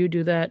 Did you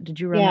do that? Did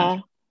you run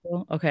that?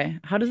 Okay.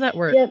 How does that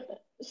work? Yep.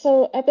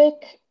 So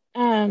Epic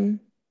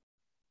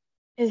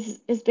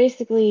is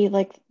basically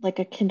like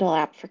a Kindle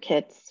app for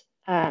kids,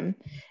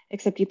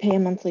 except you pay a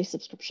monthly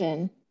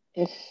subscription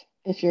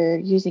if you're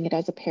using it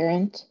as a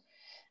parent,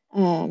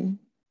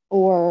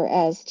 or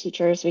as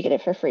teachers, we get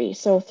it for free.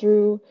 So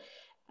through,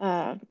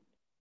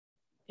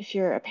 if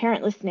you're a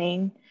parent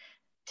listening,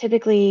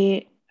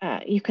 typically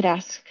you could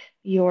ask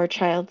your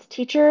child's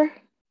teacher.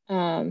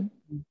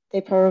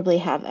 They probably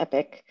have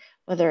Epic,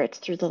 whether it's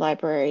through the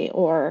library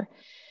or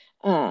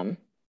their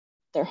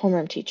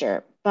homeroom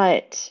teacher,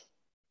 but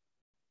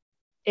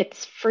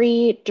it's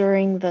free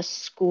during the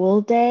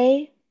school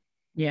day.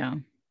 Yeah.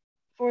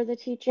 For the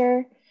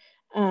teacher.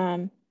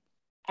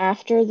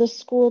 After the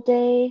school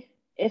day,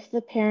 if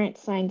the parent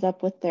signs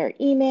up with their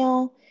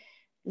email,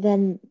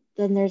 then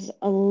there's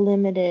a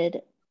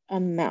limited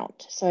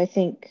amount. So I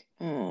think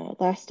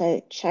last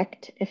I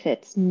checked, if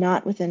it's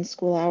not within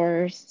school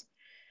hours,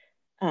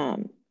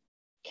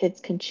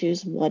 kids can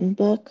choose 1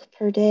 book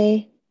per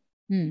day.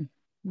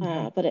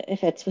 Okay. But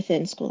if it's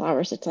within school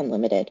hours, it's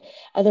unlimited.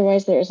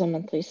 Otherwise, there is a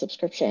monthly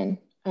subscription.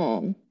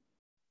 And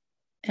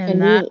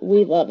And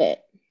we love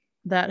it.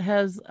 that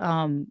has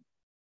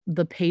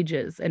the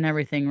pages and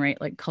everything, right?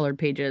 Like colored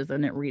pages,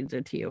 and it reads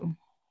it to you.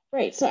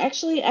 Right. So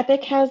actually,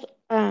 Epic has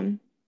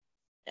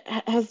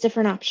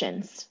different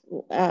options.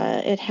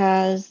 It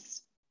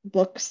has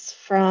books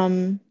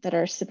from that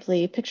are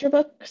simply picture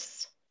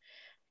books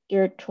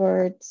geared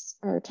towards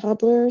our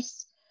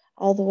toddlers,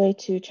 all the way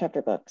to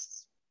chapter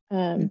books.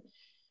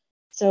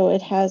 So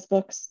it has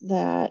books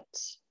that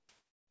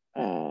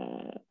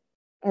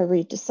are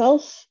read to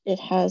self. It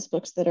has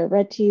books that are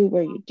read to you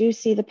where you do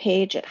see the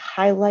page. It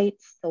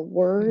highlights the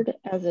word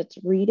as it's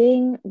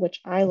reading, which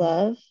I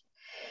love,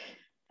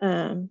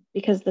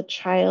 because the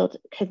child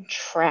can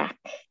track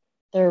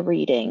their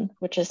reading,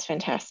 which is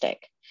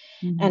fantastic.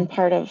 Mm-hmm. And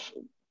part of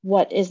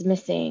what is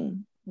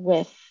missing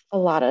with a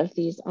lot of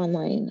these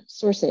online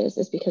sources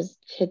is because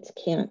kids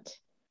can't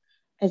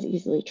as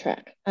easily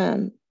track.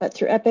 But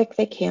through Epic,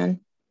 they can.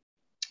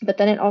 But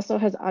then it also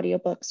has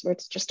audiobooks where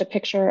it's just a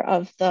picture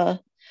of the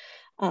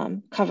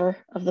cover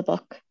of the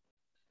book,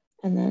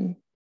 and then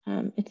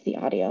it's the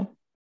audio.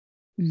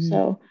 Mm-hmm.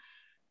 So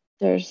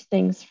there's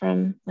things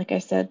from, like I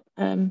said,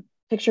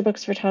 picture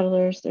books for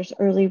toddlers, there's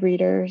early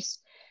readers,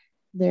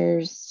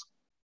 there's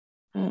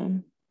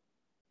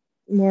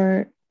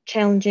more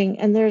challenging,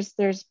 and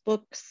there's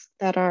books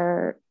that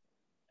are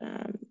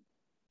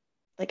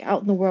like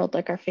out in the world.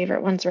 Like our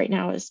favorite ones right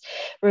now is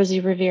Rosie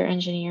Revere,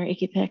 Engineer,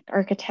 Icky Pick,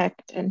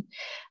 Architect, and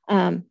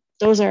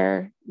those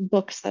are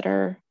books that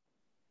are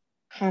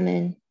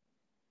common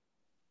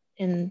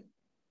in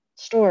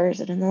stores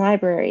and in the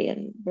library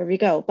and where we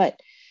go, but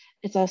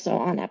it's also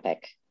on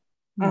Epic.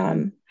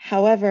 Okay.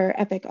 However,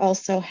 Epic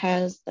also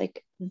has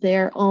like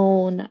their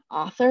own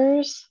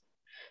authors.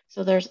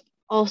 So there's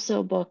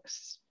also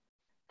books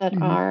that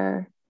Mm-hmm.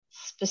 are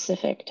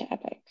specific to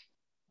Epic.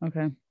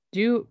 Okay.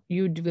 Do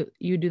you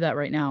do that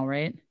right now,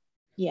 right?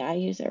 Yeah, I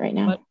use it right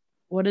now.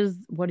 What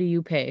do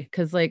you pay?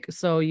 Because like,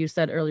 so you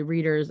said early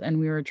readers, and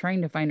we were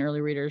trying to find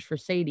early readers for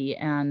Sadie,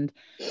 and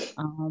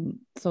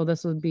so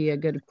this would be a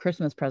good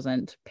Christmas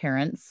present,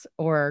 parents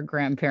or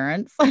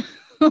grandparents.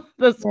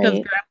 This because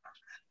Right.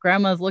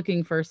 grandma's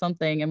looking for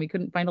something, and we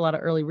couldn't find a lot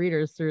of early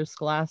readers through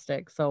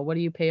Scholastic. So what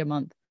do you pay a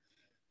month?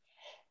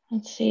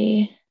 Let's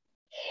see.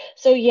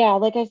 So yeah,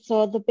 like I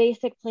said, the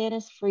basic plan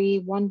is free,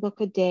 one book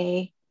a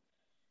day.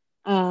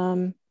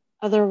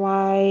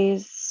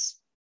 Otherwise,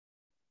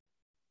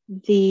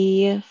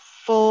 the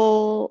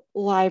full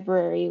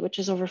library, which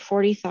is over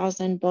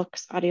 40,000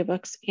 books,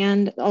 audiobooks,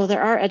 and oh,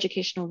 there are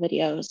educational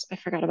videos. I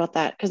forgot about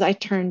that because I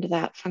turned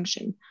that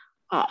function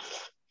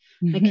off.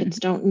 My kids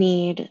don't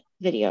need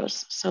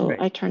videos, so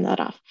Right. I turned that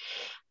off.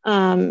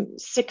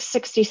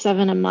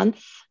 $667 a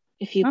month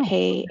if you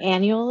pay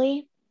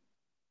annually,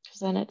 because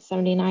then it's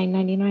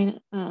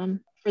 $79.99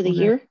 for the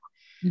year.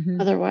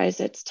 Mm-hmm. Otherwise,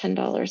 it's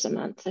 $10 a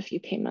month if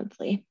you pay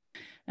monthly.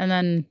 And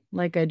then,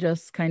 like, I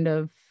just kind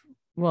of,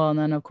 well, and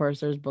then of course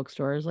there's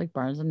bookstores like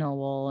Barnes and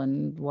Noble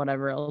and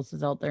whatever else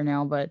is out there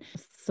now. But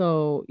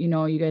so,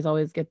 you guys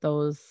always get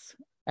those.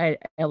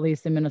 At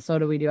least in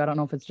Minnesota we do. I don't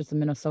know if it's just a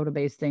Minnesota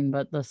based thing,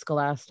 but the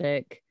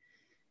Scholastic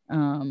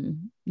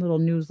little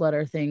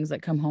newsletter things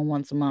that come home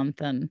once a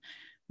month, and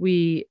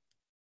we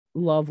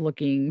love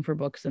looking for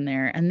books in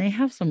there, and they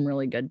have some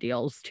really good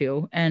deals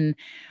too. And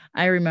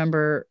I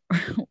remember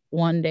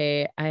one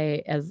day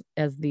as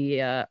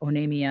the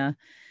Onamia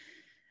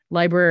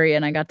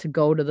librarian, I got to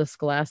go to the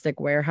Scholastic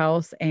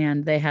warehouse,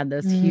 and they had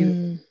this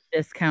huge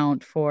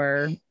discount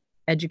for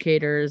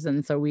educators,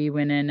 and so we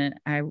went in, and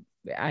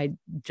I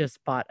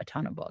just bought a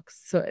ton of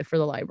books so for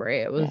the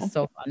library. It was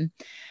so fun.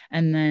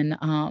 And then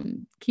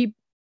keep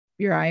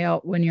your eye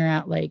out when you're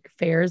at like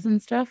fairs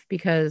and stuff,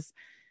 because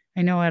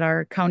I know at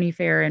our county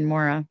fair in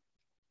Mora,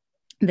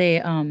 they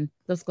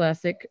the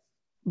Scholastic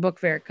book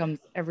fair comes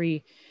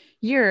every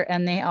year,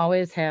 and they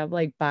always have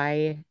like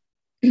buy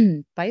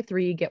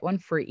three get one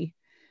free,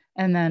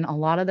 and then a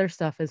lot of their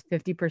stuff is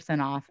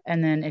 50% off.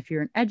 And then if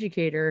you're an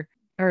educator,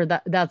 or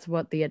that's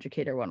what the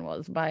educator one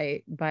was,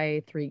 buy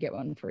three get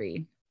one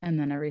free, and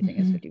then everything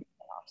is 50%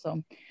 off.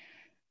 So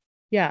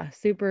yeah,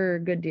 super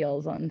good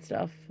deals on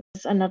stuff.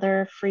 There's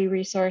another free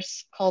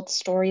resource called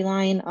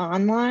Storyline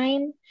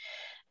Online.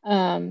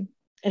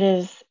 It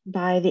is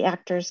by the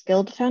Actors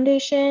Guild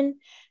Foundation.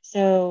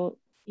 So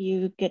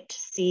you get to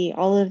see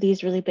all of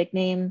these really big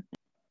name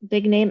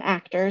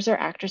actors or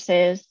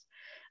actresses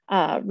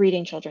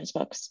reading children's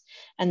books.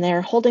 And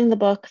they're holding the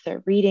book,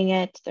 they're reading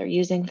it, they're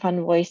using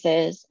fun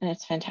voices, and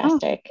it's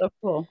fantastic. Oh, so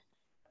cool.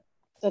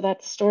 So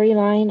that's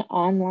Storyline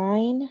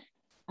Online.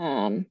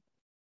 And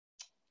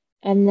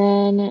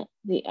then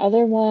the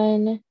other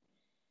one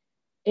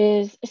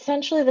is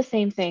essentially the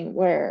same thing,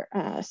 where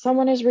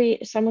someone's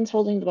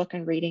holding the book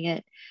and reading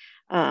it,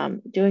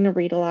 doing a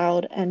read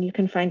aloud, and you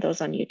can find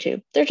those on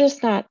YouTube. They're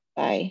just not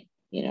by,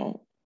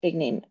 big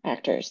name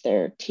actors.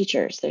 They're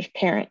teachers, they're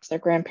parents, they're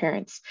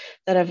grandparents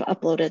that have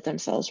uploaded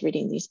themselves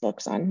reading these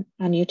books on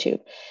YouTube.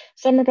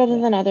 Some are better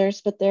than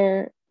others, but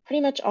they're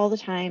pretty much all the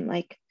time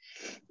like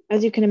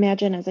as you can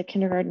imagine, as a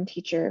kindergarten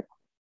teacher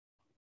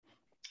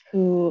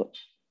who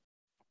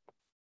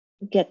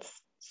gets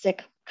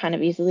sick kind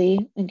of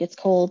easily and gets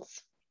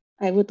colds,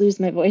 I would lose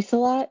my voice a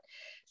lot.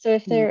 So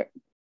if there,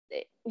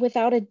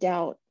 without a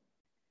doubt,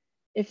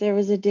 if there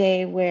was a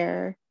day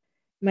where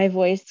my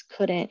voice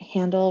couldn't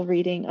handle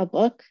reading a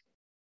book,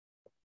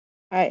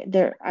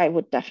 I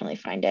would definitely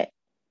find it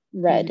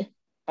read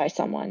by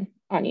someone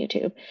on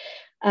YouTube.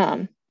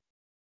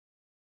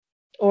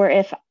 Or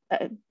if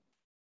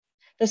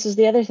this is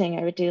the other thing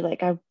I would do,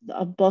 like a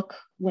book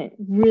went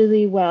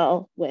really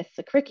well with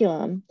the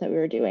curriculum that we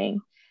were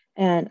doing,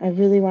 and I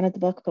really wanted the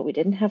book, but we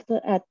didn't have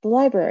it at the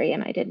library,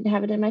 and I didn't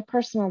have it in my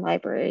personal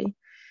library.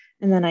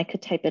 And then I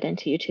could type it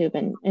into YouTube,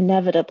 and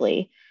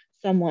inevitably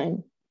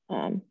someone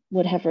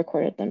would have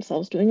recorded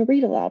themselves doing a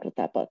read aloud with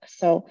that book.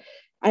 So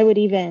I would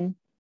even,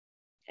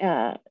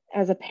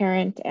 as a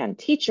parent and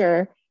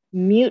teacher,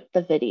 mute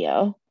the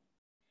video,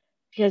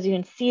 because you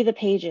can see the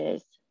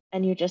pages,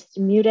 and you just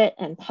mute it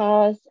and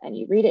pause, and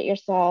you read it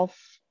yourself.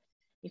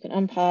 You can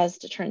unpause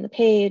to turn the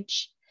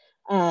page.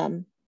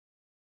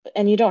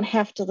 And you don't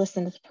have to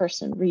listen to the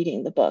person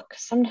reading the book.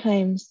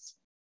 Sometimes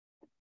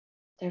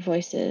their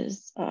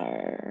voices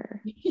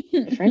are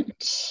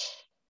different.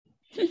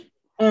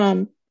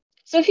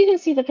 So if you can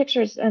see the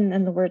pictures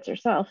and the words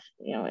yourself,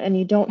 and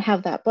you don't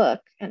have that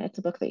book, and it's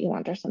a book that you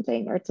want or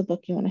something, or it's a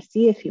book you want to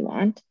see if you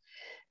want,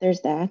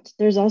 there's that.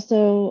 There's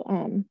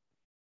also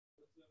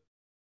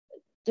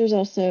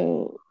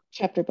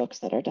chapter books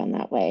that are done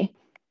that way.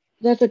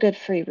 That's a good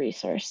free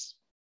resource.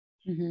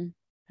 Mm-hmm.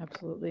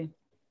 Absolutely.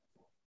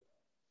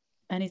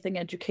 Anything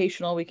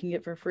educational we can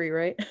get for free,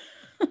 right?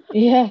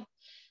 Yeah.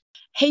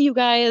 Hey, you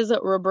guys,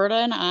 Roberta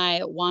and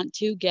I want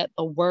to get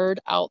the word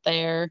out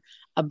there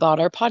about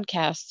our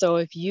podcast. So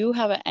if you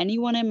have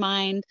anyone in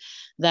mind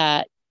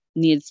that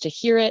needs to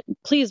hear it,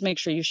 please make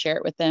sure you share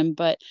it with them.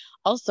 But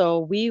also,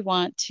 we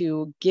want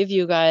to give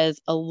you guys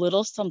a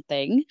little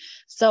something.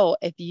 So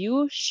if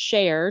you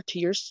share to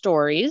your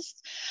stories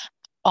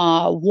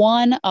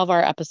one of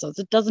our episodes,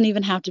 it doesn't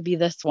even have to be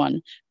this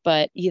one,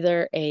 but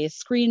either a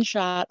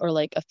screenshot or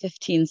like a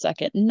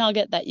 15-second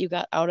nugget that you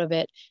got out of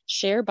it,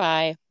 share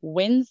by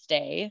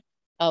Wednesday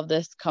of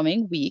this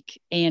coming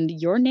week, and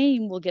your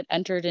name will get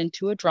entered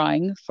into a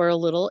drawing for a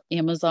little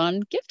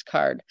Amazon gift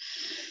card.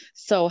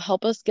 So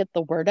help us get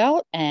the word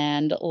out,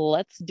 and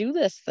let's do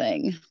this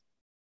thing.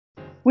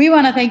 We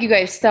want to thank you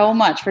guys so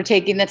much for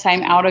taking the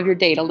time out of your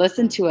day to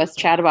listen to us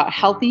chat about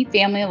healthy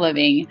family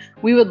living.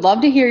 We would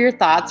love to hear your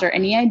thoughts or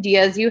any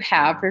ideas you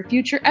have for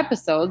future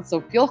episodes, so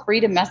feel free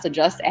to message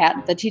us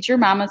at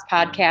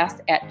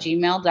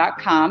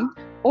theteachermamaspodcast@gmail.com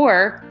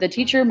or the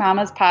Teacher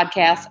Mamas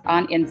Podcast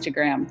on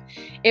Instagram.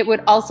 It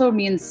would also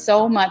mean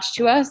so much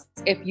to us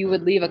if you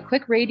would leave a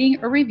quick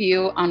rating or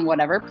review on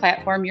whatever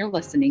platform you're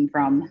listening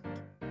from.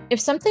 If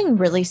something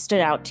really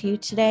stood out to you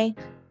today,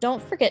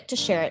 don't forget to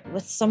share it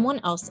with someone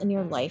else in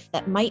your life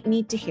that might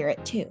need to hear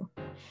it too.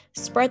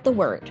 Spread the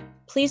word.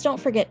 Please don't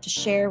forget to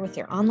share with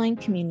your online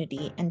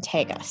community and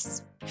tag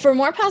us. For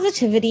more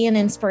positivity and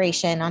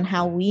inspiration on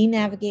how we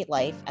navigate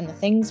life and the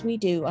things we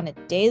do on a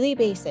daily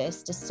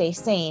basis to stay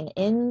sane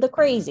in the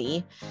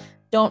crazy,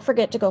 don't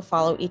forget to go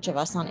follow each of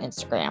us on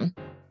Instagram.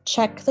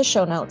 Check the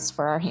show notes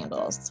for our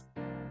handles.